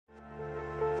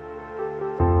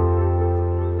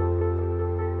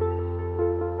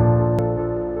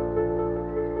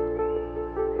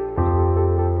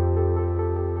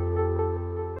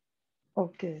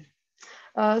Okay.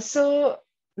 So,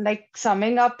 like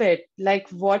summing up it, like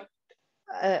what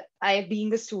I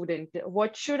being a student,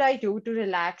 what should I do to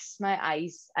relax my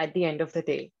eyes at the end of the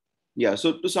day? Yeah.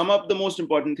 So to sum up, the most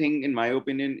important thing, in my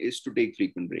opinion, is to take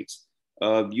frequent breaks.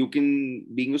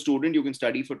 Being a student, you can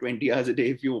study for 20 hours a day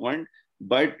if you want,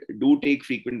 but do take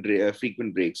frequent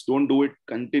breaks. Don't do it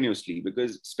continuously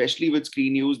because, especially with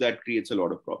screen use, that creates a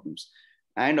lot of problems.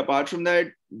 And apart from that,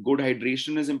 good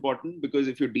hydration is important because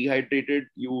if you're dehydrated,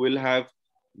 you will have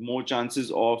more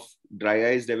chances of dry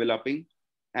eyes developing.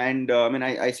 And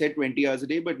I said 20 hours a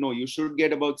day, but no, you should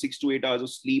get about 6 to 8 hours of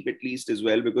sleep at least as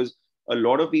well, because a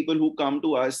lot of people who come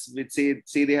to us with say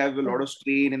they have a lot Yeah. of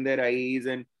strain in their eyes,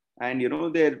 and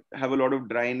they have a lot of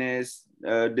dryness,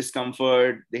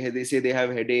 discomfort. They say they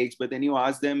have headaches, but then you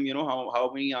ask them,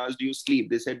 how many hours do you sleep?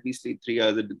 They said we sleep 3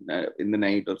 hours in the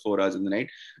night or 4 hours in the night.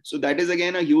 So that is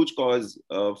again a huge cause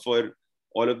for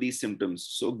all of these symptoms.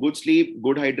 So good sleep,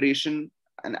 good hydration,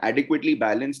 an adequately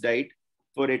balanced diet.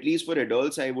 For at least for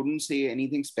adults, I wouldn't say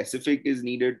anything specific is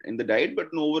needed in the diet, but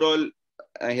overall,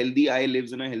 a healthy eye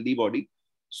lives in a healthy body.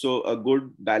 So a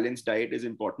good balanced diet is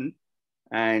important,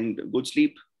 and good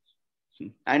sleep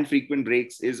and frequent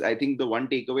breaks is, I think, the one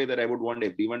takeaway that I would want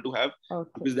everyone to have,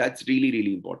 Okay. because that's really,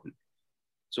 really important.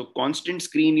 So constant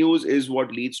screen use is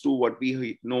what leads to what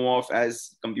we know of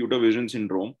as computer vision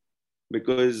syndrome,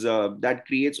 because that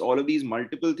creates all of these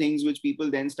multiple things which people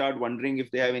then start wondering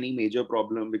if they have any major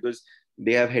problem, because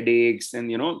they have headaches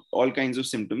and all kinds of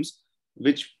symptoms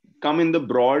which come in the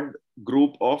broad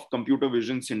group of computer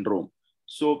vision syndrome.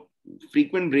 So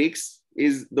frequent breaks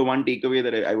is the one takeaway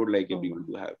that I would like Oh. everyone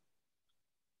to have.